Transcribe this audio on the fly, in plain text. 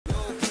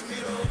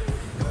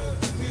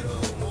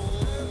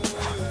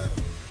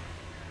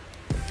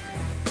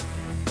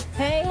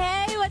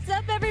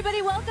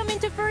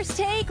First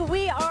Take.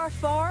 We are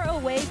far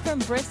away from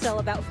Bristol,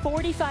 about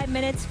 45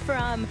 minutes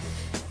from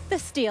the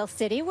Steel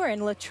City. We're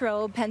in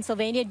Latrobe,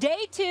 Pennsylvania.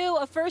 Day 2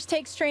 of First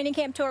Take's training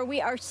camp tour. We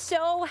are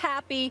so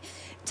happy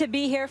to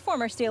be here.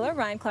 Former Steeler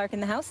Ryan Clark in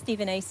the house,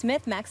 Stephen A.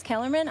 Smith, Max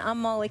Kellerman.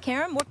 I'm Molly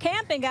Karam. We're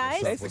camping,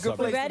 guys. It's a good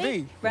place to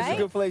be. Right? It's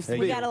a good place to be.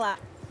 We got a lot.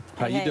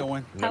 How you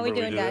doing? How we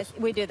doing, guys?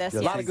 We do this.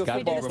 A lot of good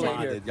football played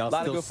here. A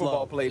lot of good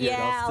football played here.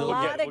 Yeah, a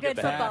lot of good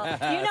football.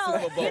 You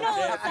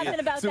know something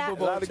about that. A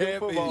lot of good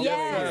football.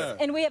 Yes,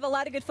 and we have a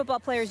lot of good football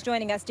players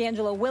joining us.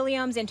 D'Angelo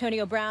Williams,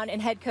 Antonio Brown, and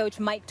head coach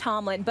Mike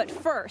Tomlin. But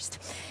first,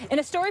 in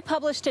a story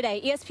published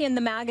today, ESPN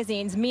The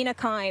Magazine's Mina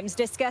Kimes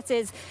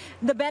discusses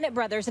the Bennett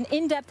brothers, an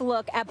in-depth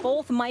look at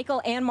both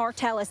Michael and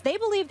Martellus. They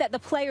believe that the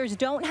players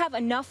don't have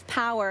enough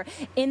power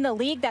in the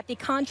league, that the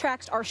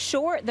contracts are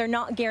short, they're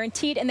not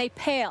guaranteed, and they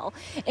pale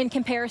in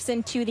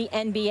comparison to the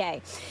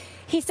NBA.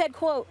 He said,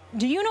 quote,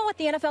 "Do you know what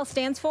the NFL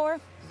stands for?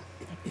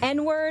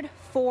 N-word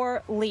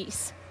for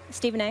lease."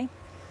 Stephen A.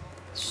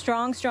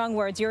 Strong, strong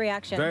words. Your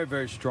reaction? Very,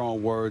 very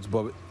strong words.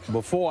 But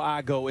before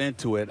I go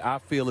into it, I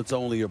feel it's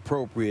only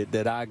appropriate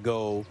that I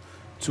go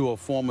to a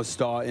former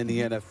star in the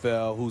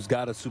NFL who's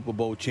got a Super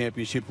Bowl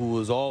championship, who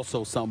is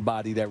also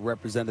somebody that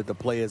represented the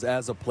players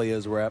as a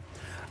players rep.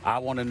 I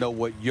want to know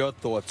what your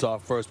thoughts are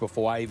first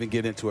before I even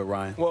get into it,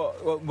 Ryan.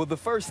 Well, the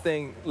first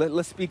thing,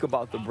 let's speak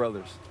about the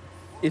brothers.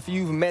 If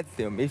you've met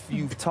them, if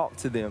you've talked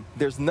to them,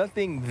 there's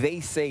nothing they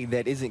say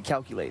that isn't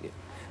calculated.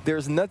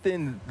 There's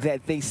nothing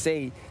that they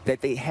say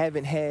that they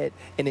haven't had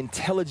an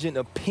intelligent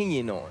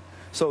opinion on.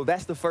 So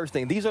that's the first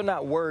thing. These are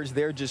not words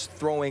they're just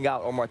throwing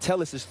out, or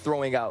Martellus is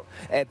throwing out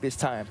at this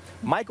time.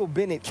 Michael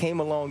Bennett came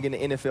along in the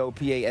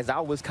NFLPA as I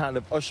was kind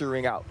of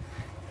ushering out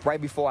right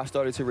before I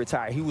started to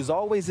retire. He was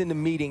always in the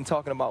meeting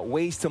talking about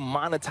ways to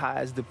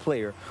monetize the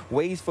player,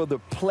 ways for the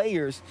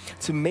players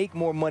to make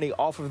more money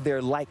off of their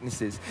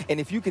likenesses. And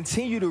if you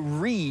continue to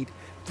read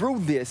through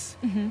this,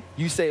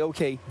 you say,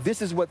 okay,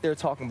 this is what they're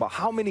talking about.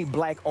 How many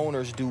black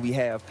owners do we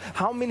have?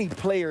 How many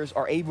players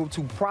are able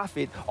to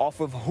profit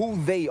off of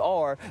who they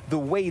are, the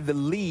way the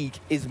league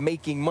is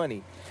making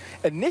money?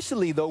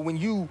 Initially, though, when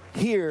you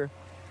hear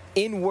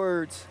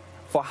N-words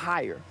for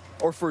hire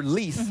or for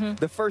lease,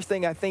 the first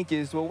thing I think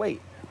is, well,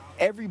 wait,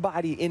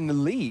 everybody in the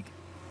league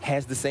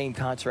has the same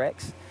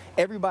contracts.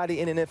 Everybody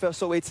in the NFL.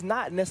 So it's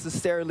not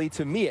necessarily,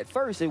 to me, at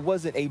first, it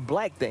wasn't a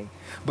black thing.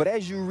 But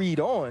as you read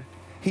on,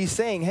 he's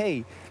saying,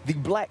 hey, the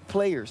black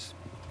players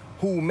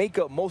who make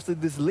up most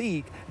of this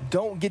league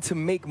don't get to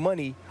make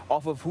money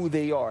off of who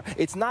they are.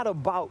 It's not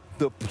about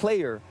the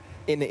player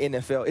in the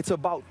NFL. It's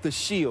about the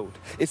shield.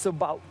 It's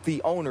about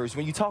the owners.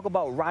 When you talk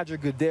about Roger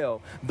Goodell,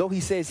 though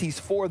he says he's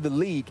for the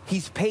league,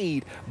 he's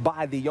paid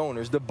by the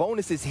owners. The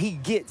bonuses he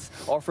gets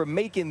are for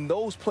making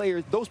those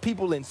players, those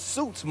people in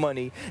suits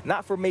money,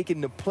 not for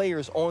making the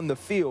players on the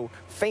field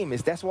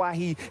famous. That's why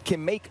he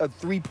can make a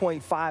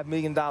 $3.5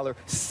 million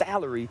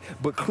salary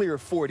but clear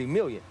 $40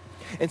 million.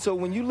 And so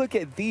when you look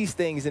at these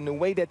things and the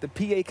way that the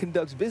PA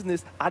conducts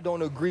business, I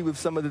don't agree with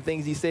some of the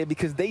things he said,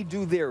 because they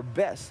do their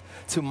best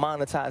to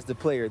monetize the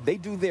player. They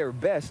do their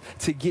best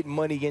to get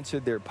money into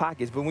their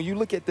pockets. But when you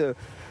look at the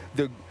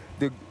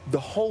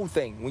whole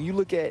thing, when you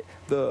look at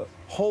the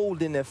whole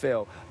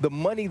NFL, the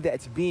money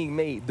that's being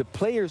made, the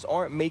players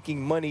aren't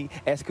making money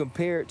as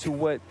compared to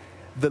what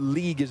the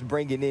league is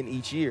bringing in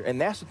each year.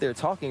 And that's what they're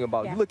talking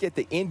about. You look at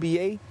the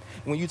NBA,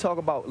 when you talk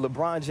about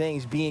LeBron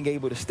James being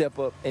able to step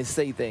up and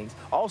say things.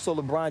 Also,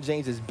 LeBron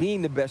James, as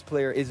being the best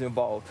player, is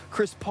involved.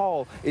 Chris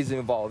Paul is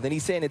involved. And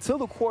he's saying until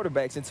the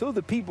quarterbacks, until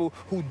the people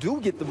who do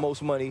get the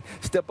most money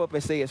step up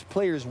and say, as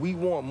players, we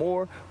want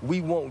more,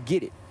 we won't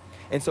get it.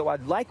 And so I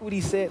like what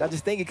he said. I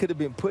just think it could have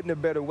been put in a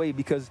better way,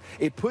 because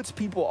it puts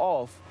people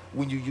off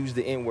when you use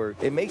the N-word.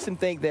 It makes them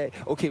think that,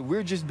 okay,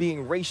 we're just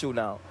being racial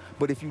now.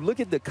 But if you look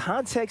at the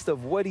context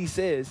of what he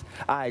says,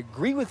 I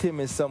agree with him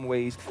in some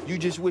ways. You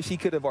just wish he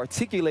could have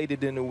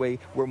articulated it in a way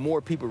where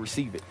more people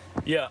receive it.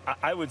 Yeah,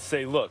 I would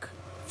say, look,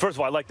 first of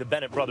all, I like the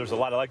Bennett brothers a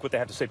lot. I like what they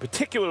have to say,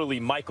 particularly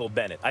Michael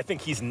Bennett. I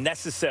think he's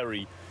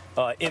necessary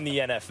in the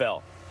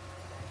NFL.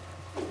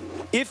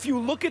 If you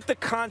look at the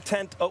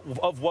content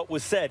of what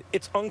was said,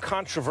 it's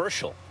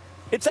uncontroversial.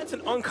 That's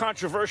an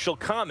uncontroversial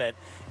comment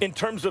in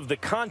terms of the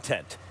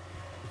content.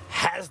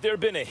 Has there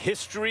been a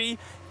history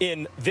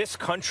in this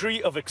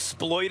country of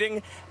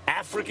exploiting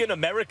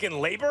African-American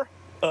labor?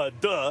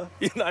 Duh.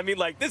 You know, I mean,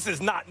 like, this is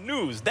not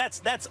news.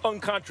 That's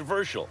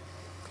uncontroversial.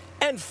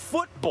 And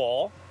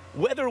football,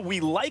 whether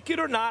we like it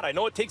or not, I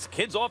know it takes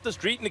kids off the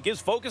street and it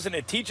gives focus and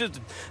it teaches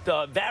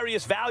the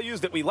various values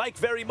that we like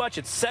very much,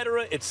 et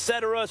cetera,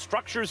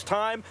 structures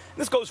time. And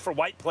this goes for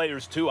white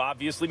players, too,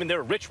 obviously. I mean, there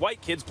are rich white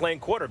kids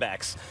playing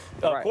quarterback,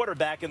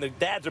 and the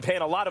dads are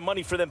paying a lot of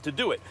money for them to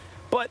do it.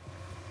 But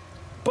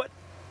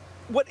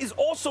what is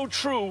also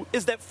true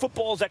is that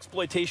football is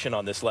exploitation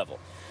on this level.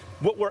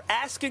 What we're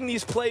asking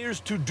these players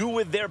to do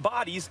with their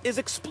bodies is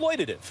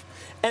exploitative.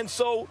 And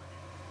so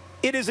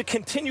it is a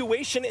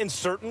continuation in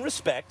certain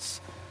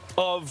respects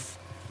of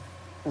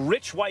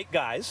rich white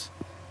guys,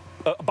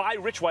 by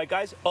rich white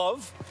guys,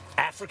 of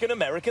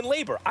African-American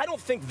labor. I don't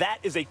think that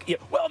is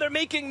well, they're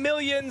making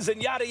millions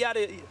and yada,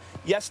 yada.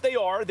 Yes, they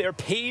are. They're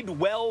paid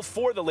well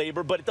for the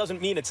labor, but it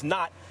doesn't mean it's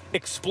not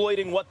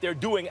exploiting what they're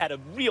doing at a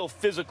real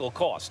physical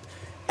cost.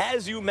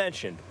 As you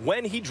mentioned,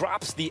 when he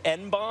drops the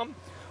N-bomb,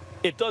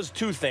 it does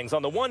two things.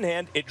 On the one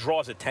hand, it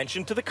draws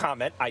attention to the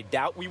comment. I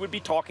doubt we would be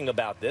talking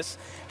about this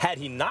had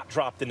he not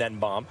dropped an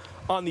N-bomb.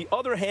 On the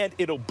other hand,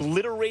 it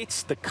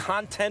obliterates the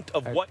content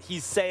of what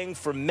he's saying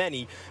for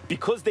many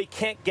because they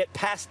can't get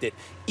past it,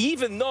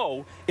 even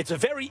though it's a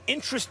very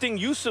interesting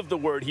use of the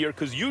word here,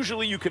 because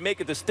usually you can make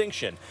a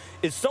distinction.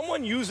 Is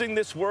someone using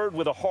this word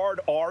with a hard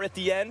R at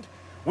the end,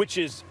 which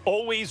is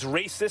always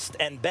racist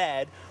and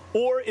bad,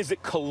 or is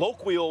it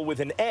colloquial with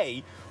an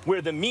A,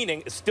 where the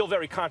meaning is still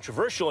very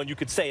controversial, and you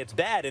could say it's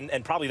bad,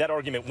 and probably that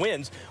argument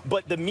wins,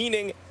 but the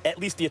meaning, at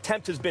least the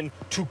attempt has been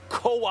to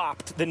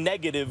co-opt the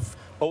negative,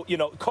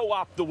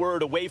 co-opt the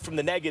word away from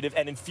the negative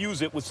and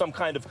infuse it with some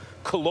kind of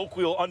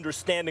colloquial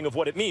understanding of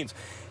what it means.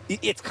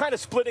 It's kind of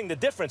splitting the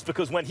difference,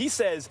 because when he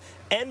says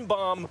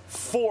N-bomb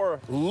for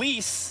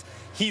lease,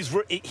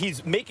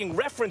 he's making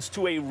reference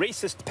to a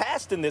racist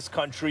past in this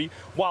country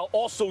while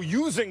also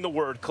using the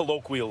word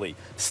colloquially.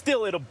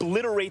 Still, it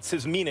obliterates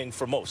his meaning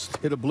for most.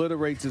 It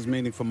obliterates his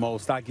meaning for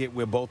most. I get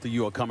where both of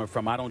you are coming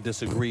from. I don't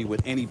disagree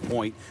with any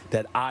point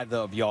that either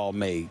of y'all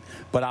made.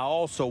 But I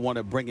also want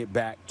to bring it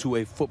back to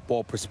a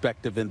football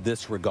perspective in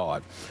this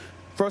regard.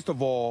 First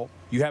of all,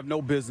 you have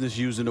no business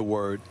using the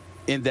word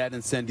in that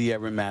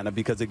incendiary manner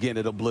because, again,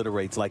 it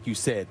obliterates, like you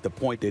said, the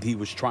point that he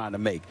was trying to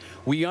make.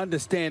 We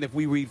understand if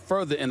we read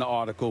further in the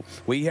article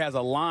where he has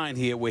a line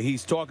here where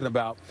he's talking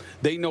about,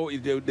 they know,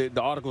 the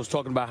article is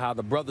talking about how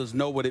the brothers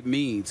know what it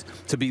means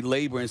to be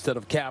labor instead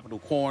of capital,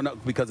 growing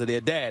up because of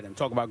their dad, and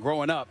talking about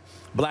growing up,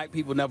 black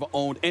people never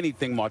owned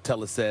anything,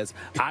 Martellus says.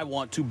 I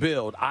want to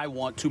build, I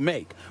want to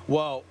make.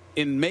 Well,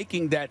 in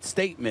making that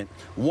statement,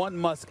 one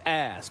must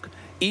ask,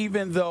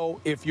 even though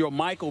if you're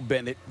Michael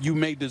Bennett, you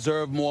may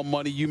deserve more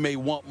money, you may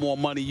want more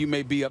money, you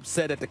may be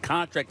upset at the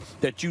contract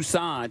that you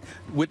signed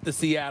with the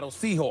Seattle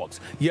Seahawks.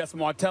 Yes,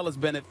 Martellus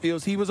Bennett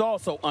feels he was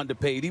also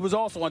underpaid. He was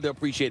also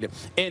underappreciated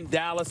in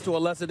Dallas to a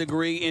lesser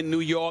degree, in New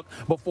York,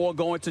 before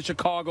going to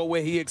Chicago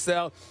where he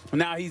excelled.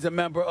 Now he's a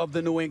member of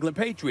the New England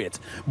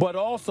Patriots. But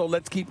also,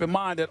 let's keep in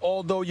mind that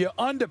although you're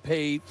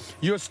underpaid,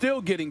 you're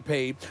still getting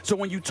paid. So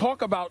when you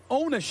talk about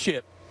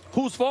ownership,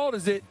 whose fault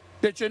is it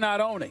that you're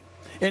not owning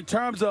in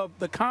terms of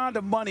the kind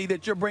of money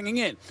that you're bringing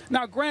in?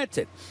 Now,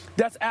 granted,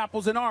 that's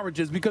apples and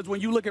oranges, because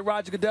when you look at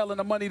Roger Goodell and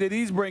the money that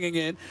he's bringing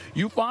in,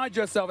 you find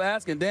yourself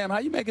asking, damn, how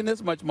are you making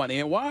this much money?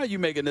 And why are you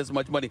making this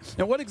much money?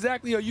 And what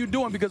exactly are you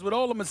doing? Because with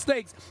all the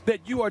mistakes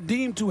that you are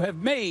deemed to have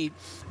made,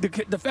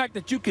 the fact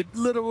that you could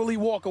literally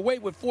walk away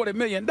with $40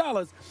 million,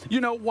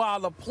 while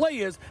the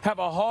players have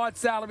a hard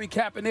salary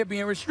cap and they're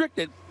being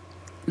restricted,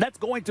 that's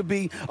going to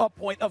be a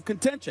point of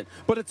contention.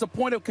 But it's a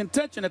point of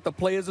contention that the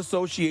Players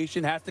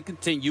Association has to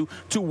continue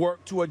to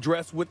work to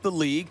address with the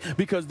league,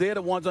 because they're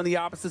the ones on the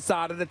opposite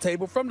side of the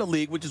table from the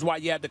league, which is why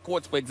you had the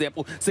courts, for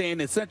example,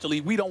 saying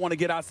essentially we don't want to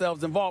get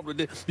ourselves involved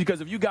with it,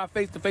 because if you got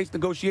face-to-face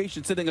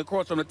negotiations sitting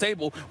across from the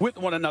table with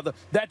one another,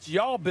 that's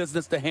y'all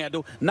business to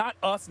handle, not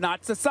us,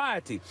 not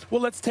society. Well,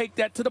 let's take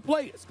that to the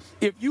players.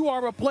 If you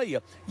are a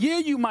player, yeah,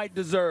 you might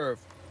deserve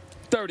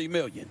 $30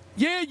 million.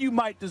 Yeah, you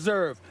might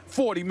deserve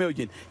 $40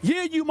 million.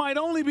 Yeah, you might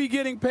only be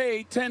getting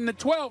paid $10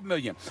 to $12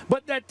 million.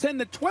 But that $10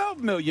 to $12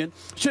 million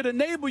should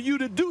enable you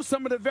to do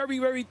some of the very,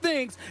 very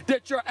things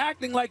that you're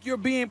acting like you're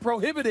being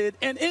prohibited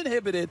and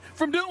inhibited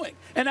from doing.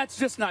 And that's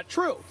just not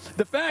true.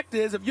 The fact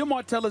is, if you're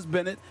Martellus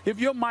Bennett, if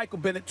you're Michael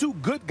Bennett, two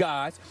good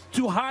guys,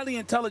 two highly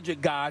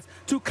intelligent guys,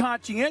 two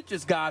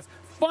conscientious guys,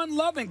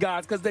 fun-loving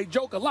guys, because they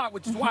joke a lot,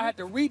 which is why I had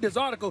to read this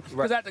article,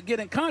 because I had to get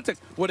in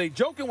context. Were they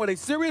joking? Were they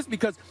serious?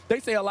 Because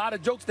they say a lot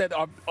of jokes that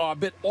are a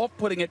bit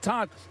off-putting at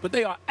times, but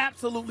they are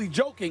absolutely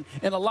joking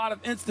in a lot of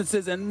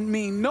instances and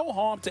mean no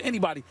harm to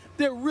anybody.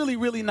 They're really,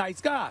 really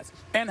nice guys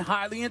and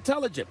highly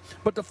intelligent.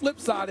 But the flip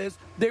side is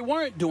they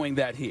weren't doing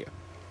that here.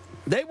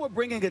 They were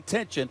bringing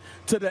attention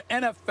to the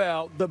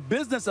NFL, the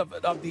business of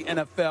the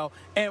NFL,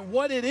 and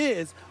what it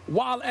is,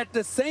 while at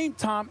the same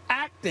time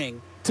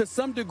acting to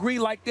some degree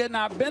like they're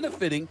not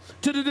benefiting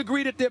to the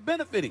degree that they're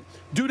benefiting.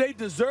 Do they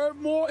deserve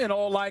more? In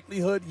all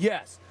likelihood,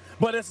 yes.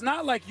 But it's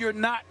not like you're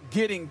not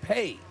getting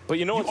paid. But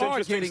you know what's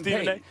interesting,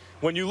 Stephen A?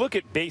 When you look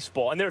at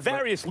baseball, and there are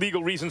various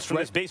legal reasons for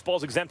this.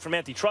 Baseball's exempt from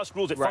antitrust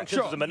rules. It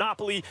functions as a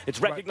monopoly.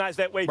 It's recognized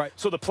that way.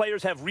 So the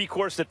players have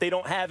recourse that they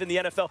don't have in the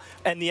NFL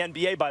and the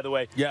NBA, by the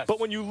way. Yes. But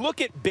when you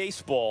look at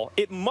baseball,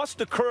 it must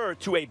occur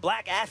to a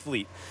black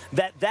athlete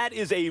that that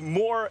is a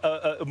more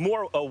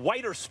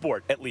whiter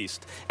sport, at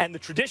least. And the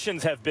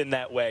traditions have been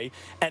that way.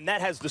 And that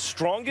has the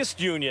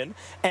strongest union.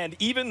 And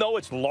even though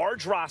it's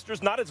large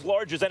rosters, not as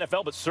large as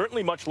NFL, but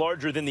certainly much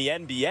larger than the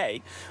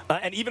NBA,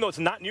 and even though it's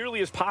not nearly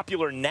nearly as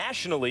popular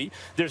nationally.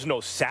 There's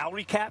no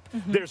salary cap,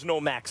 there's no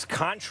max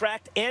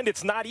contract, and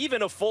it's not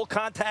even a full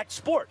contact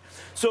sport.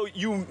 So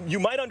you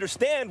might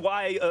understand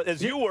why,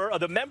 as you were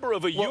the member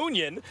of a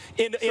union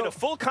in a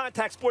full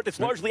contact sport that's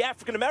largely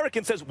African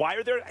American, says why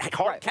are there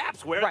hard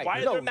caps? Why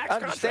are there max contracts? I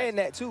understand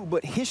that too,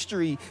 but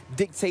history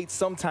dictates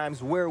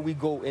sometimes where we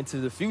go into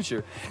the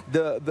future.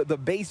 The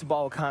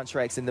baseball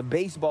contracts and the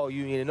baseball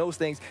union and those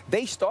things,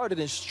 they started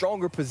in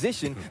stronger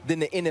position than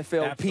the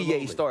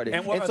NFLPA started.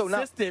 And were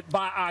assisted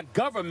by our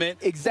government,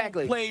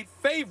 exactly, who played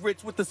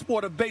favorites with the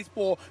sport of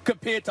baseball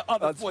compared to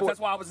other sports. That's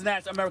why I was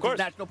America's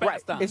national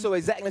pastime. And so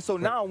so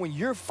now when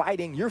you're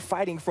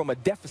fighting from a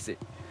deficit.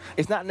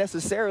 It's not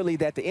necessarily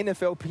that the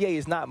NFLPA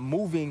is not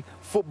moving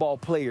football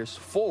players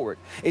forward.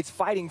 It's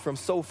fighting from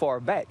so far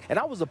back. And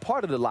I was a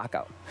part of the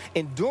lockout.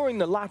 And during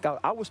the lockout,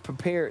 I was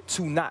prepared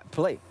to not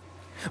play.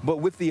 But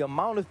with the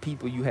amount of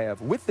people you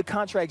have, with the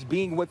contracts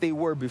being what they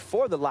were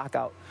before the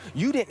lockout,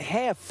 you didn't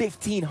have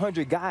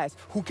 1,500 guys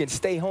who can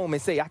stay home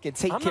and say, I can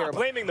take care of... I'm not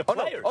blaming the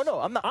players. Oh, no,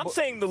 I'm not. I'm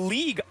saying the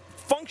league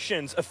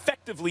functions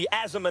effectively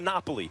as a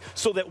monopoly,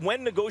 so that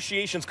when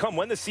negotiations come,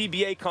 when the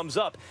CBA comes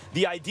up,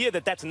 the idea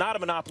that that's not a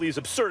monopoly is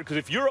absurd, because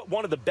if you're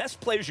one of the best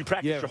players, you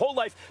practice your whole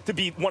life to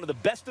be one of the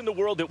best in the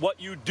world at what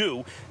you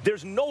do,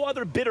 there's no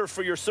other bidder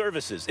for your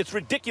services. It's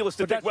ridiculous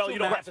to think, well, you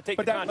don't have to take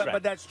the contract.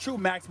 But that's true,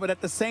 Max, but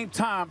at the same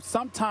time,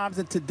 sometimes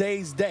in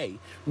today's day,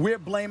 we're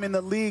blaming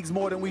the leagues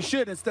more than we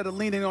should, instead of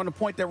leaning on the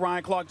point that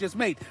Ryan Clark just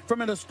made.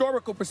 From an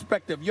historical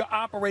perspective, you're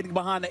operating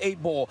behind the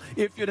 8 ball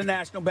if you're the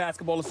National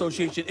Basketball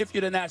Association, if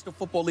you're the National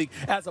Football League,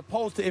 as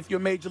opposed to if you're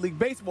Major League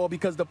Baseball,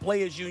 because the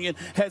Players Union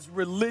has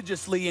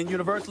religiously and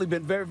universally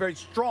been very, very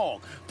strong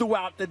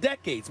throughout the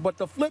decades. But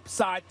the flip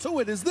side to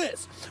it is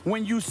this.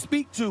 When you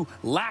speak to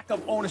lack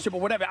of ownership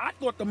or whatever, I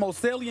thought the most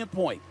salient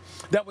point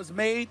that was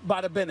made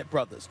by the Bennett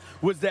brothers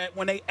was that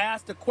when they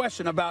asked a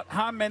question about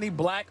how many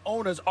black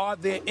owners are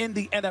there in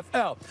the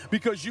NFL,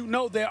 because you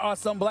know there are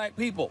some black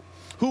people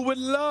who would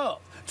love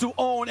to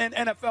own an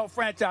NFL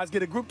franchise,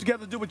 get a group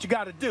together, do what you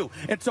got to do.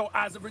 And so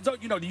as a result,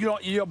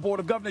 your board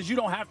of governors, you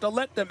don't have to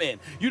let them in.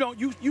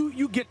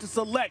 You get to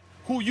select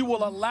who you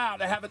will allow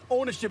to have an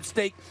ownership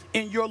stake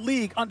in your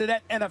league under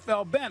that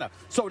NFL banner.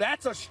 So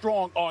that's a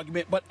strong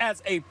argument. But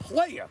as a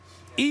player,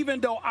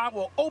 even though I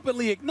will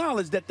openly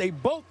acknowledge that they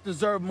both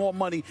deserve more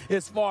money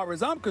as far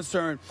as I'm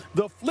concerned,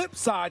 the flip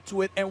side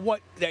to it, and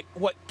what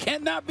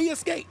cannot be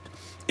escaped,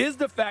 is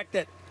the fact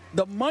that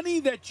the money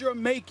that you're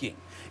making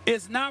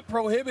is not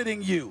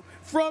prohibiting you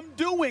from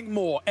doing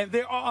more. And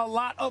there are a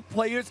lot of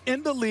players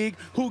in the league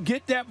who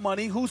get that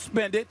money, who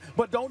spend it,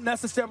 but don't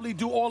necessarily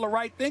do all the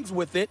right things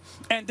with it.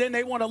 And then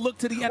they want to look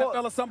to the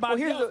NFL or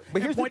somebody else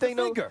and point the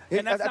finger.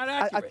 And that's not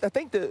accurate. I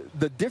think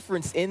the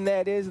difference in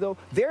that is, though,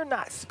 they're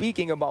not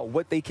speaking about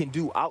what they can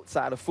do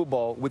outside of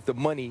football with the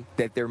money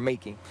that they're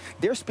making.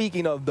 They're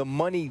speaking of the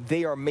money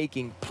they are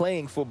making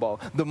playing football,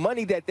 the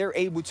money that they're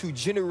able to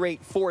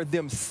generate for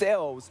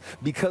themselves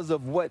because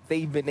of what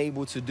they've been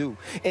able to do.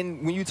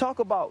 And when you talk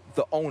about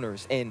the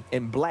owners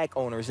and black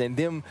owners and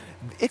them,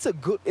 it's a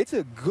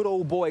good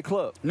old boy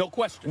club. No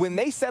question. When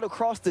they sat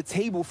across the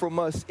table from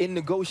us in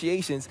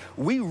negotiations,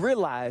 we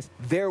realized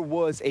there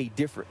was a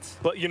difference.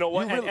 But you know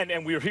what?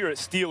 And we're here at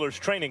Steelers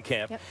training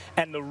camp,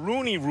 and the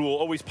Rooney Rule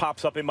always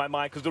pops up in my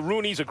mind, because the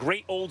Rooney's a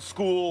great old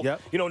school,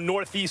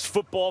 Northeast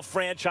football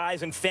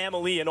franchise and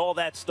family and all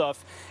that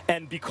stuff.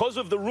 And because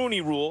of the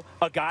Rooney Rule,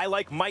 a guy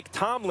like Mike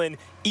Tomlin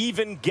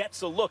even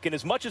gets a look. And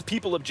as much as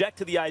people object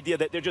to the idea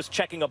that they're just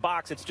checking a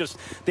box, it's just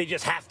they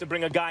just have to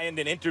bring a guy in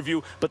an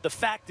interview. But the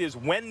fact is,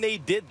 when they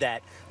did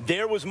that,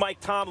 there was Mike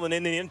Tomlin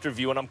in an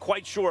interview, and I'm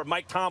quite sure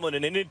Mike Tomlin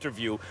in an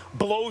interview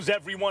blows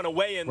everyone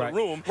away in the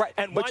room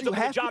and winds up with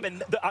a job.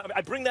 And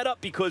I bring that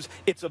up because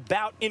it's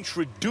about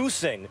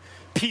introducing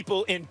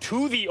people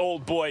into the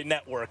old boy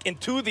network,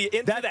 into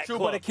that true,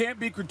 club. But it can't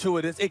be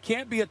gratuitous. It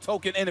can't be a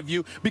token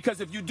interview, because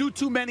if you do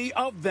too many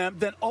of them,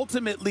 then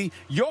ultimately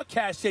your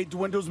cachet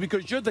dwindles,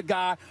 because you're the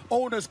guy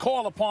owners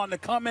call upon to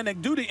come in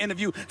and do the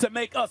interview to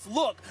make us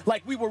look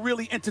like we were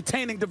really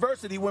entertaining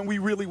diversity when we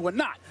really were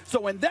not.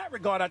 So in that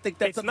regard, I think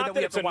that's something that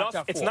we have to watch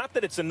out for. It's not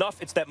that it's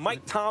enough. It's that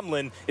Mike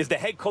Tomlin is the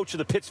head coach of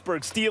the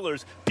Pittsburgh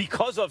Steelers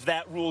because of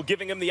that rule,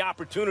 giving him the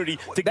opportunity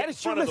to get in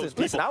front of those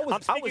people.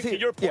 I'm speaking to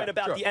your point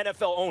about the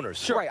NFL owners.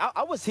 Sure. Right,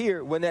 I was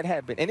here when that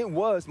happened, and it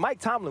was Mike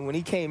Tomlin. When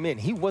he came in,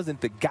 he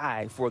wasn't the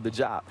guy for the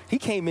job. He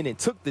came in and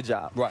took the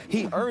job. Right.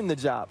 He earned the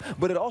job.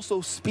 But it also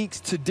speaks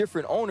to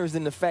different owners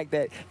in the fact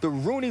that the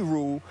Rooney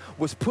Rule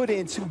was put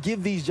in to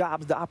give these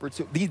jobs the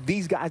opportunity,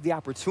 these guys the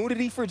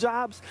opportunity for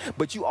jobs.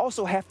 But you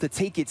also have to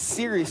take it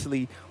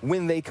seriously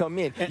when they come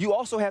in. You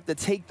also have to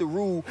take the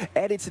rule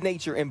at its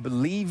nature and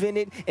believe in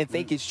it and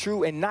think it's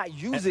true, and not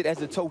use it as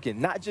a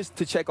token, not just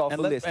to check off a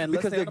list.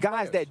 Because there are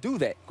guys that do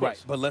that.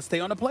 Right. But let's stay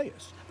on the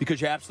players, because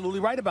you're absolutely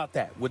right about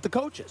that with the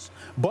coaches.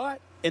 But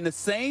in the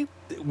same,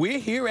 we're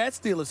here at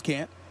Steelers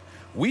camp.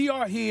 We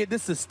are here.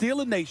 This is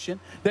Steeler Nation.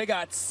 They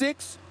got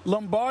 6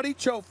 Lombardi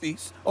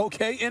trophies,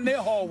 okay, in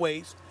their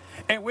hallways.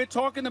 And we're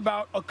talking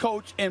about a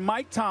coach in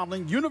Mike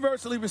Tomlin,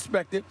 universally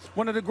respected,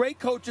 one of the great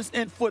coaches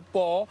in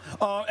football,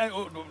 and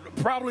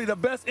probably the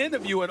best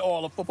interview in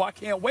all of football. I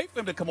can't wait for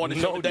him to come on the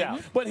show today.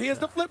 But here's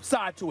the flip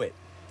side to it.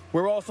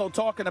 We're also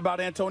talking about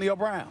Antonio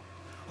Brown,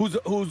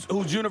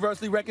 who's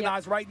universally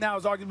recognized right now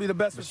as arguably the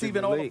best receiver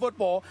in all of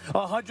football.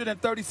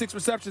 136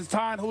 receptions,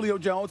 tying Julio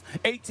Jones,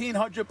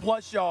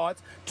 1,800+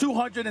 yards,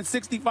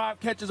 265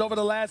 catches over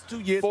the last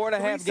 2 years.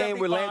 4.5 games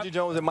with Landry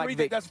Jones and Mike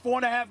Vick. That's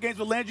 4.5 games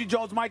with Landry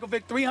Jones, Michael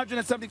Vick,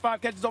 375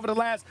 catches over the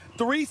last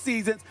 3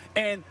 seasons.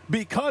 And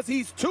because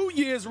he's 2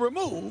 years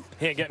removed,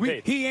 he ain't getting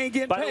paid. He ain't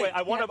getting paid. By the way,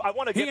 I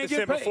want to get this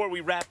in before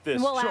we wrap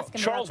this. We'll ask him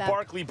Charles about that.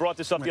 Barkley brought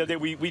this up the other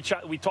day.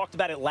 We talked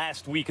about it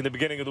last week, in the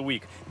beginning of the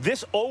week.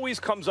 This always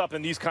comes up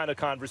in these kind of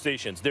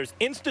conversations. There's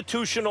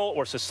institutional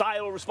or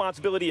societal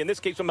responsibility. In this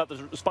case, I'm about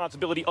the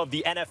responsibility of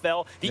the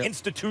NFL, the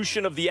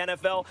institution of the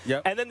NFL.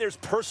 And then there's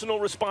personal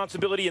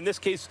responsibility. In this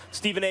case,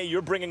 Stephen A.,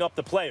 you're bringing up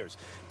the players.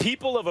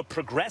 People of a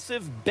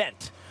progressive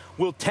bent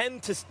will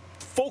tend to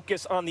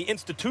focus on the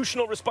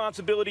institutional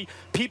responsibility.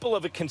 People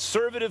of a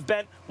conservative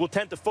bent will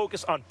tend to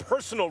focus on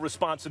personal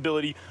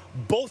responsibility.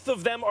 Both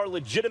of them are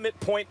legitimate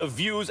point of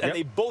views, and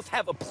they both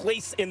have a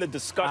place in the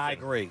discussion. I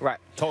agree. Right.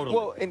 Totally.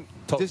 Well, and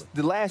just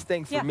the last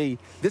thing for me,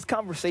 this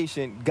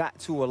conversation got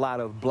to a lot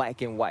of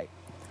black and white.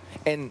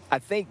 And I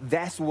think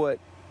that's what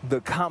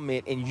the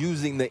comment and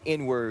using the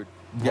N-word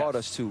brought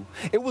us to.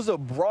 It was a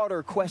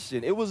broader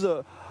question. It was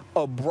a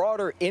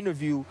broader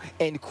interview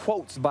and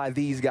quotes by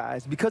these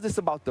guys, because it's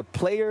about the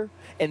player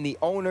and the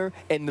owner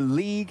and the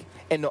league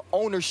and the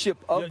ownership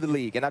of the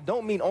league. And I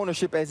don't mean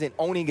ownership as in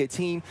owning a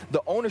team,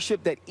 the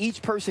ownership that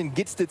each person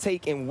gets to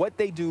take in what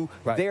they do,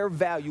 their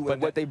value, and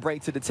what they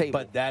bring to the table.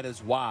 But that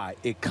is why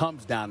it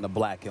comes down to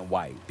black and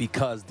white,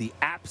 because the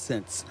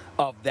absence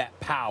of that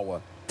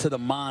power to the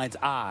mind's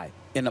eye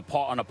on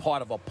a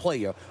part of a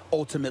player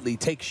ultimately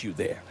takes you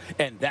there.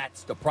 And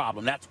that's the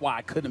problem. That's why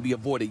it couldn't be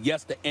avoided.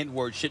 Yes, the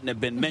N-word shouldn't have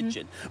been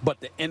mentioned,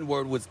 but the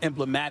N-word was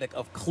emblematic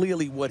of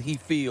clearly what he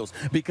feels,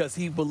 because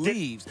he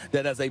believes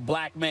that as a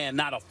black man,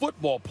 not a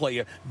football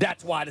player,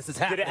 that's why this is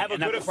happening. Did it have a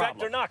good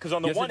effect or not? Because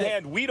on the one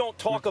hand, we don't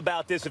talk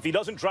about this if he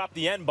doesn't drop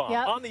the N-bomb.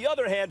 On the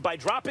other hand, by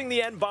dropping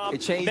the N-bomb,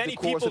 many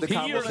people's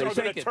ears are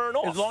going to turn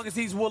off. As long as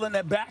he's willing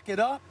to back it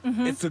up,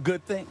 it's a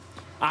good thing.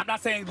 I'm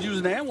not saying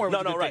using the N-word was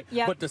a good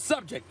thing, but the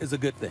subject is a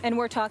good thing. And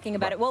we're talking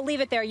about it. We'll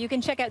leave it there. You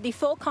can check out the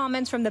full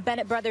comments from the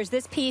Bennett brothers,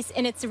 this piece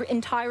in its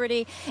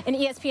entirety in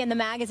ESPN the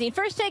magazine.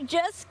 First Take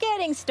just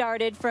getting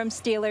started from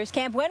Steelers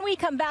camp. When we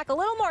come back, a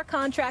little more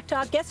contract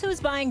talk. Guess who's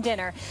buying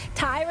dinner?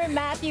 Tyrann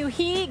Mathieu.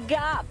 He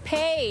got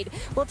paid.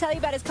 We'll tell you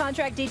about his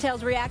contract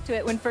details, react to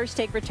it when First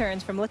Take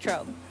returns from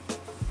Latrobe.